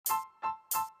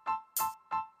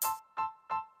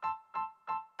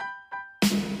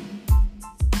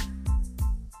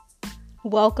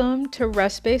Welcome to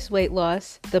Rest-Based Weight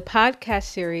Loss, the podcast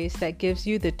series that gives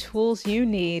you the tools you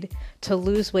need to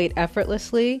lose weight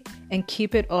effortlessly and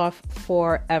keep it off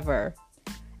forever.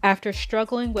 After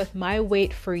struggling with my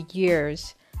weight for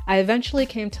years, I eventually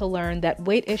came to learn that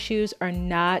weight issues are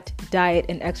not diet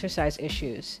and exercise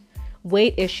issues.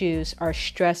 Weight issues are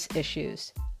stress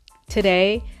issues.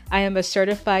 Today, I am a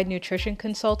certified nutrition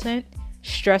consultant,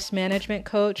 stress management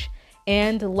coach,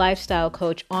 and lifestyle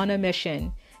coach on a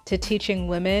mission to teaching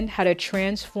women how to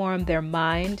transform their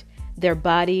mind, their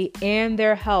body, and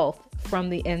their health from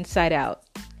the inside out.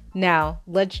 Now,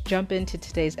 let's jump into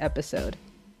today's episode.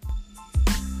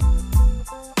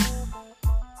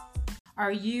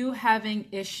 Are you having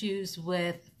issues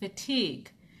with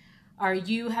fatigue? Are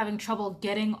you having trouble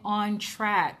getting on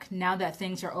track now that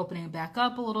things are opening back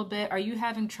up a little bit? Are you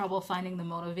having trouble finding the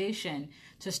motivation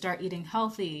to start eating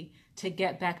healthy, to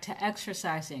get back to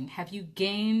exercising? Have you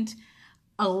gained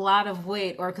a lot of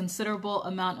weight or a considerable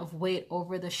amount of weight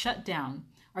over the shutdown?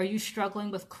 Are you struggling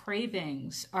with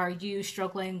cravings? Are you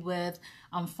struggling with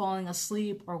falling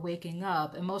asleep or waking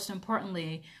up? And most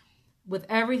importantly, with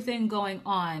everything going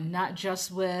on, not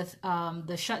just with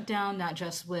the shutdown, not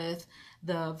just with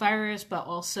the virus, but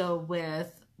also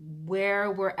with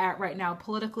where we're at right now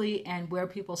politically and where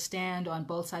people stand on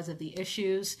both sides of the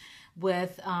issues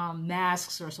with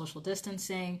masks or social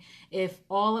distancing. If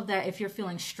all of that, if you're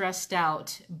feeling stressed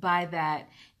out by that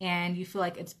and you feel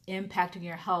like it's impacting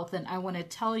your health, then I want to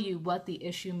tell you what the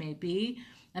issue may be.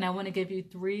 And I want to give you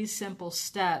 3 simple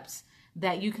steps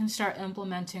that you can start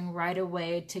implementing right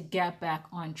away to get back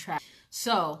on track.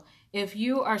 So if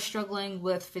you are struggling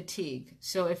with fatigue,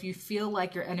 so if you feel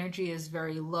like your energy is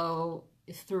very low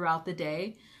throughout the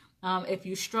day, if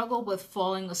you struggle with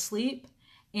falling asleep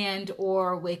and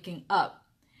or waking up,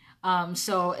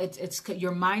 so it's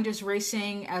your mind is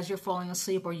racing as you're falling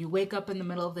asleep, or you wake up in the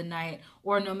middle of the night,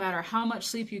 or no matter how much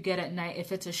sleep you get at night,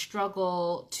 if it's a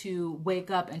struggle to wake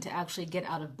up and to actually get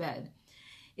out of bed.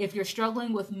 If you're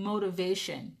struggling with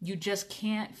motivation, you just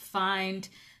can't find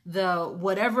the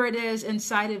whatever it is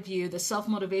inside of you, the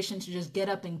self-motivation to just get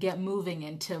up and get moving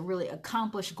and to really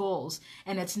accomplish goals.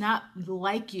 And it's not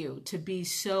like you to be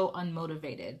so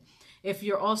unmotivated. If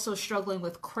you're also struggling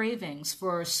with cravings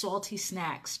for salty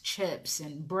snacks, chips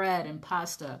and bread and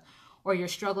pasta, or you're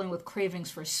struggling with cravings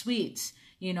for sweets,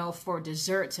 for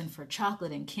desserts and for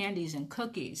chocolate and candies and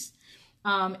cookies.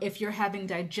 If you're having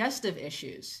digestive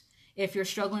issues, if you're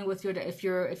struggling with if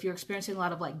you're experiencing a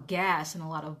lot of like gas and a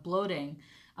lot of bloating,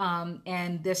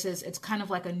 and it's kind of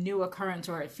like a new occurrence,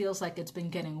 or it feels like it's been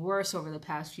getting worse over the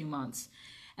past few months.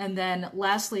 And then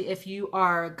lastly, if you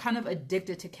are kind of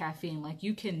addicted to caffeine, like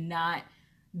you cannot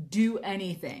do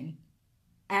anything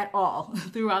at all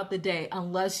throughout the day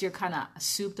unless you're kind of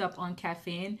souped up on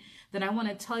caffeine, then I want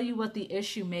to tell you what the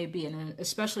issue may be. And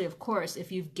especially, of course,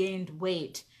 if you've gained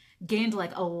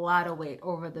like a lot of weight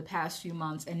over the past few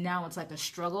months, and now it's like a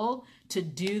struggle to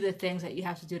do the things that you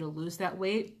have to do to lose that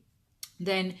weight,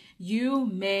 then you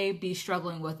may be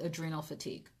struggling with adrenal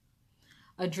fatigue.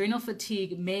 Adrenal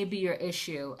fatigue may be your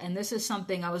issue. And this is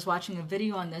something, I was watching a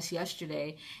video on this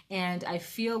yesterday, and I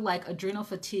feel like adrenal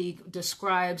fatigue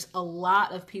describes a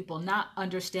lot of people not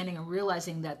understanding and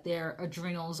realizing that their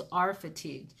adrenals are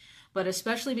fatigued. But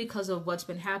especially because of what's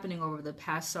been happening over the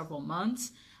past several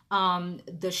months,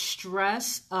 the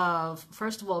stress of,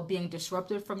 first of all, being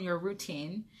disrupted from your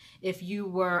routine. If you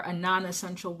were a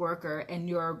non-essential worker and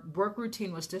your work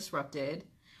routine was disrupted,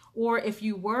 or if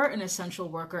you were an essential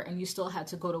worker and you still had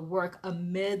to go to work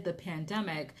amid the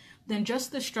pandemic, then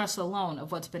just the stress alone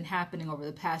of what's been happening over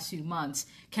the past few months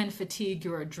can fatigue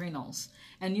your adrenals.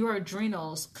 And your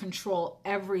adrenals control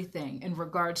everything in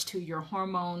regards to your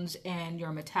hormones and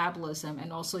your metabolism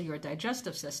and also your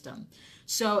digestive system.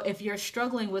 So if you're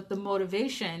struggling with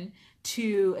motivation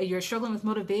and you're struggling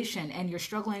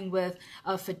with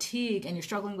fatigue and you're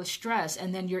struggling with stress,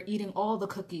 and then you're eating all the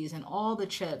cookies and all the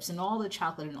chips and all the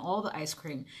chocolate and all the ice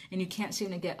cream, and you can't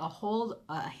seem to get a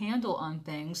handle on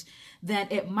things, then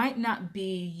it might not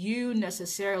be you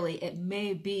necessarily. It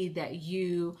may be that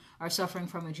you are suffering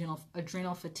from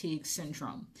adrenal fatigue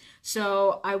syndrome.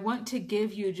 So I want to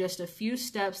give you just a few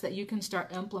steps that you can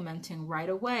start implementing right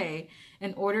away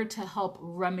in order to help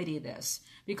remedy this.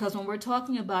 Because when we're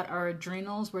talking about our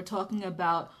adrenals, we're talking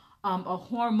about a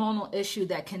hormonal issue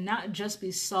that cannot just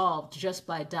be solved just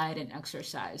by diet and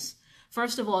exercise.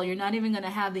 First of all, you're not even going to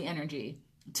have the energy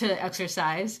to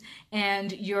exercise,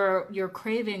 and your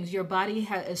cravings, your body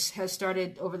has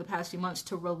started over the past few months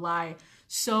to rely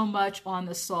so much on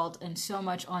the salt and so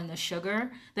much on the sugar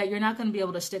that you're not going to be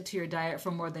able to stick to your diet for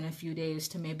more than a few days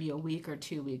to maybe a week or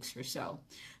 2 weeks or so.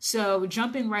 So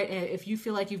jumping right in, if you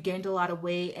feel like you've gained a lot of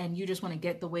weight and you just want to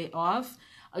get the weight off,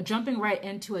 jumping right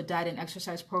into a diet and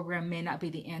exercise program may not be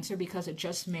the answer because it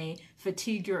just may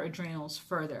fatigue your adrenals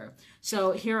further.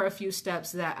 So here are a few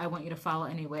steps that I want you to follow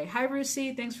anyway. Hi,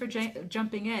 Rusi. Thanks for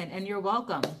jumping in, and you're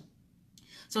welcome.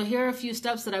 So here are a few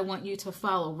steps that I want you to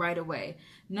follow right away.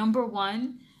 Number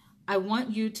one, I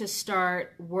want you to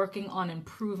start working on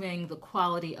improving the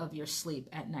quality of your sleep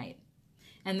at night.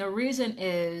 And the reason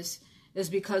is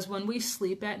because when we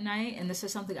sleep at night, and this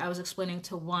is something I was explaining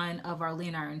to one of our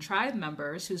Lean Iron Tribe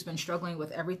members who's been struggling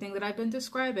with everything that I've been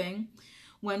describing,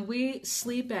 when we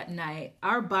sleep at night,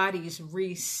 our bodies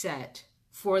reset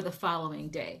for the following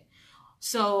day.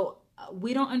 So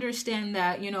we don't understand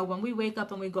that, when we wake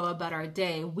up and we go about our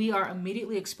day, we are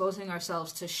immediately exposing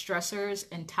ourselves to stressors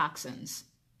and toxins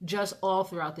just all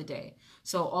throughout the day.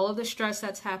 So all of the stress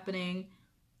that's happening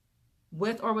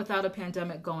with or without a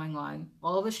pandemic going on,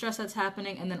 all of the stress that's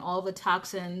happening, and then all the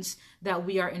toxins that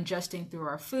we are ingesting through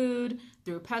our food,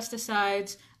 through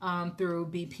pesticides, through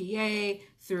BPA,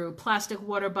 through plastic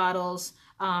water bottles,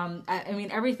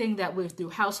 everything that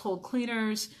through household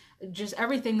cleaners, just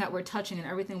everything that we're touching and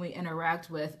everything we interact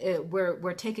with,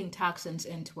 we're taking toxins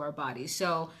into our body.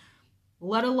 So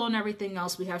let alone everything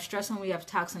else, we have stress and we have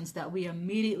toxins that we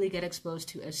immediately get exposed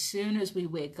to as soon as we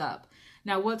wake up.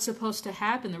 Now, what's supposed to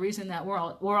happen, the reason that we're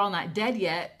all not dead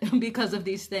yet because of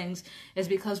these things, is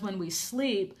because when we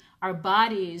sleep, our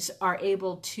bodies are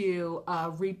able to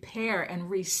repair and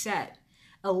reset,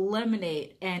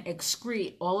 eliminate and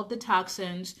excrete all of the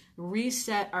toxins,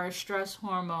 reset our stress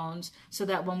hormones, so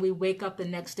that when we wake up the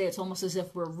next day, it's almost as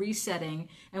if we're resetting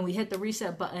and we hit the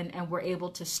reset button and we're able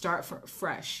to start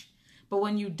fresh. But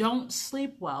when you don't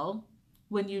sleep well,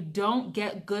 when you don't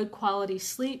get good quality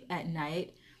sleep at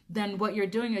night, then what you're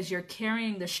doing is you're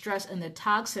carrying the stress and the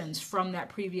toxins from that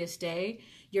previous day,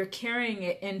 you're carrying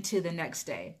it into the next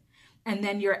day. And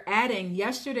then you're adding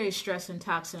yesterday's stress and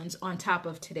toxins on top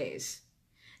of today's.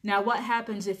 Now, what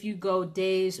happens if you go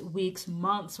days, weeks,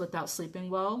 months without sleeping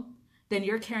well? Then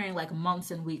you're carrying like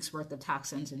months and weeks worth of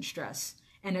toxins and stress.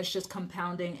 And it's just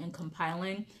compounding and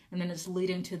compiling. And then it's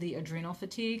leading to the adrenal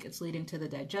fatigue. It's leading to the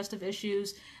digestive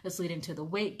issues. It's leading to the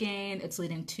weight gain. It's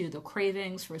leading to the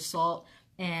cravings for salt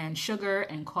and sugar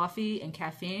and coffee and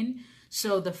caffeine.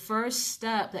 So the first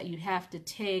step that you have to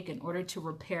take in order to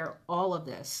repair all of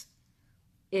this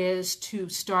is to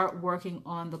start working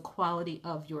on the quality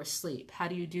of your sleep. How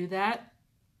do you do that?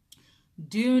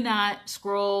 Do not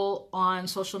scroll on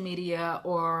social media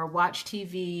or watch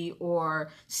TV or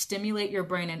stimulate your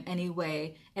brain in any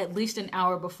way at least an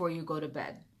hour before you go to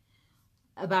bed.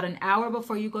 About an hour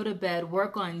before you go to bed,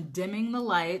 work on dimming the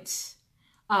lights.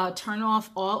 Turn off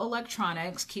all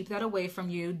electronics, keep that away from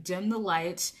you, dim the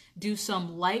lights, do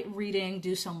some light reading,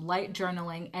 do some light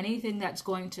journaling, anything that's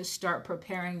going to start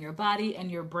preparing your body and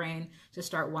your brain to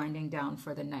start winding down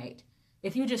for the night.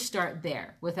 If you just start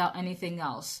there without anything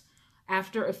else,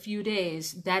 after a few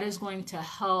days, that is going to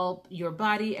help your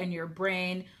body and your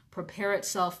brain prepare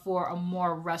itself for a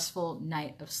more restful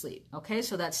night of sleep. Okay,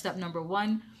 so that's step number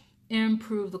one,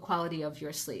 improve the quality of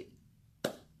your sleep.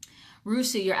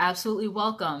 Rusi, you're absolutely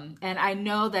welcome. And I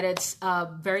know that it's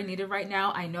very needed right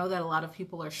now. I know that a lot of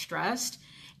people are stressed.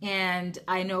 And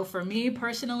I know for me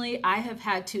personally, I have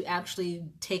had to actually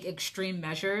take extreme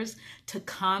measures to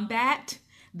combat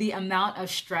the amount of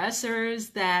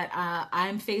stressors that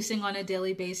I'm facing on a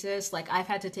daily basis. Like, I've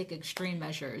had to take extreme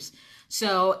measures.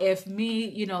 So if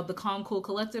me, the calm, cool,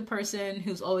 collected person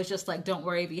who's always just like, don't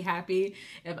worry, be happy,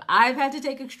 if I've had to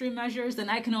take extreme measures, then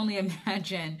I can only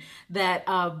imagine that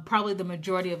probably the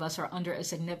majority of us are under a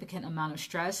significant amount of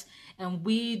stress. And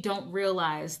we don't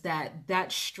realize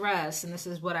that stress, and this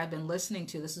is what I've been listening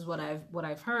to, this is what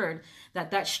I've heard,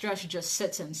 that stress just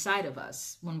sits inside of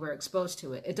us when we're exposed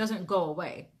to it. It doesn't go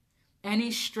away.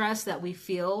 Any stress that we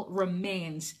feel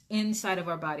remains inside of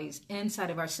our bodies,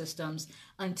 inside of our systems,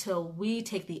 until we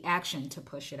take the action to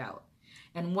push it out.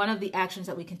 And one of the actions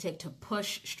that we can take to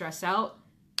push stress out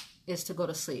is to go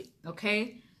to sleep,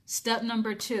 okay? Step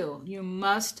number 2, you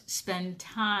must spend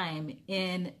time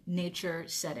in nature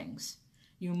settings.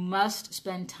 You must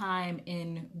spend time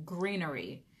in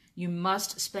greenery. You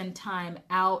must spend time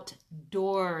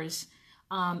outdoors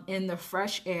in the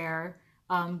fresh air,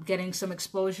 getting some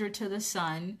exposure to the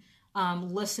sun,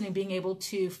 listening, being able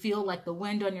to feel like the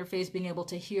wind on your face, being able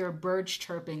to hear birds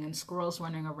chirping and squirrels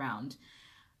running around.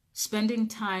 Spending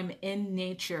time in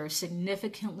nature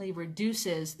significantly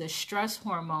reduces the stress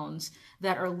hormones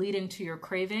that are leading to your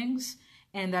cravings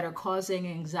and that are causing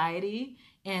anxiety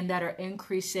and that are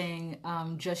increasing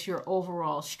just your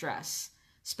overall stress.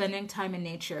 Spending time in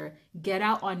nature, get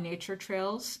out on nature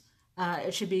trails.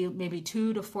 It should be maybe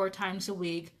 2 to 4 times a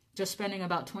week. Just spending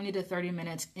about 20 to 30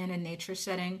 minutes in a nature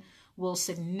setting will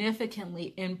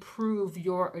significantly improve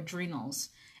your adrenals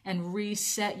and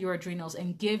reset your adrenals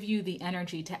and give you the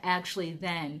energy to actually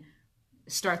then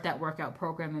start that workout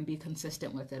program and be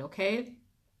consistent with it, okay?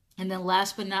 And then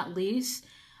last but not least,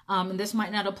 and this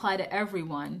might not apply to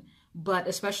everyone, but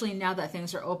especially now that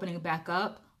things are opening back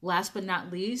up, last but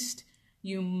not least,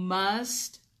 you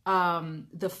must,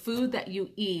 the food that you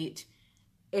eat,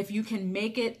 if you can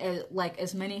make it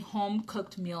as many home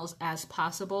cooked meals as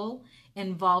possible,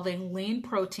 involving lean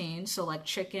protein, so like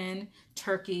chicken,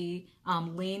 turkey,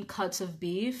 lean cuts of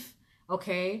beef,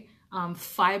 okay?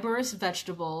 Fibrous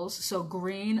vegetables, so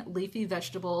green leafy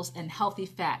vegetables, and healthy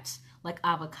fats like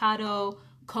avocado,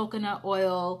 coconut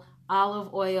oil,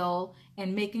 olive oil,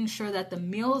 and making sure that the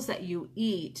meals that you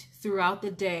eat throughout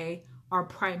the day are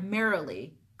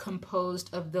primarily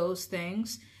composed of those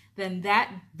things, then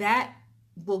that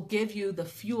will give you the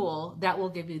fuel, that will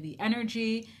give you the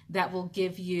energy, that will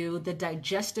give you the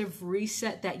digestive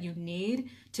reset that you need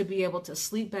to be able to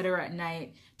sleep better at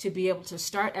night, to be able to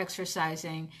start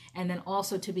exercising, and then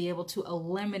also to be able to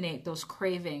eliminate those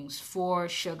cravings for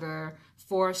sugar,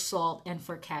 for salt, and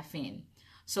for caffeine.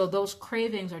 So those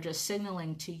cravings are just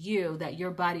signaling to you that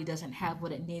your body doesn't have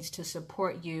what it needs to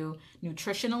support you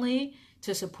nutritionally,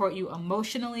 to support you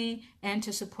emotionally, and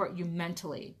to support you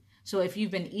mentally. So if you've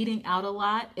been eating out a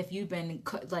lot, if you've been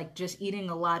just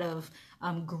eating a lot of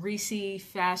greasy,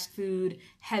 fast food,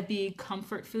 heavy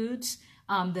comfort foods,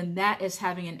 then that is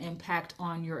having an impact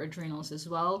on your adrenals as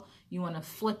well. You want to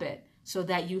flip it so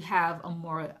that you have a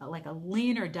more like a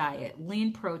leaner diet,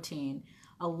 lean protein,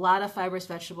 a lot of fibrous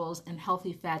vegetables and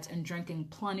healthy fats, and drinking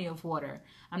plenty of water.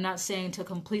 I'm not saying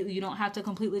you don't have to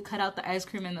completely cut out the ice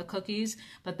cream and the cookies,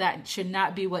 but that should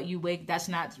not be what you that's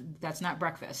not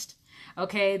breakfast.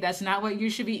 Okay, that's not what you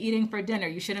should be eating for dinner.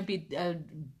 You shouldn't be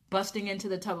busting into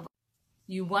the tub.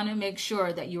 You want to make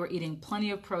sure that you are eating plenty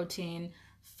of protein,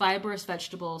 fibrous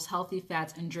vegetables, healthy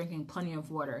fats, and drinking plenty of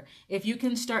water. If you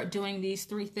can start doing these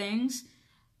 3 things,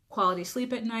 quality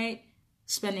sleep at night,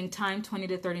 spending time 20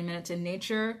 to 30 minutes in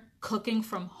nature, cooking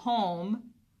from home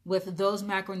with those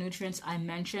macronutrients I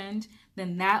mentioned,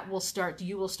 then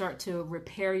you will start to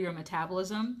repair your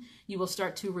metabolism. You will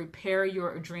start to repair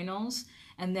your adrenals,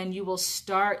 and then you will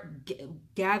start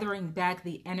gathering back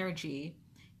the energy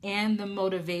and the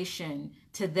motivation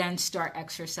to then start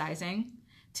exercising,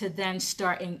 to then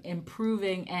start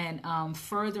improving and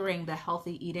furthering the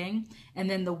healthy eating, and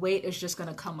then the weight is just going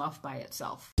to come off by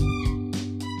itself.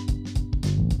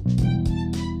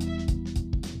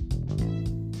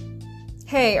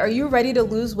 Hey, are you ready to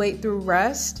lose weight through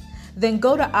rest? Then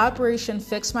go to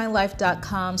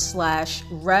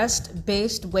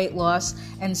operationfixmylife.com/rest-based weight loss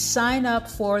and sign up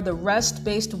for the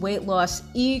Rest-Based Weight Loss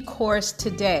e-course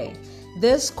today.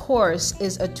 This course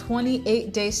is a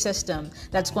 28-day system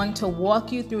that's going to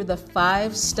walk you through the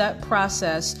 5-step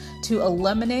process to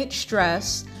eliminate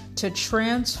stress, to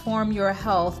transform your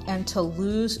health, and to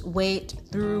lose weight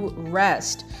through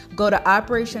rest. Go to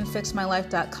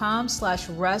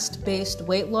operationfixmylife.com/rest-based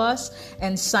weight loss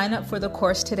and sign up for the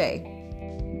course today.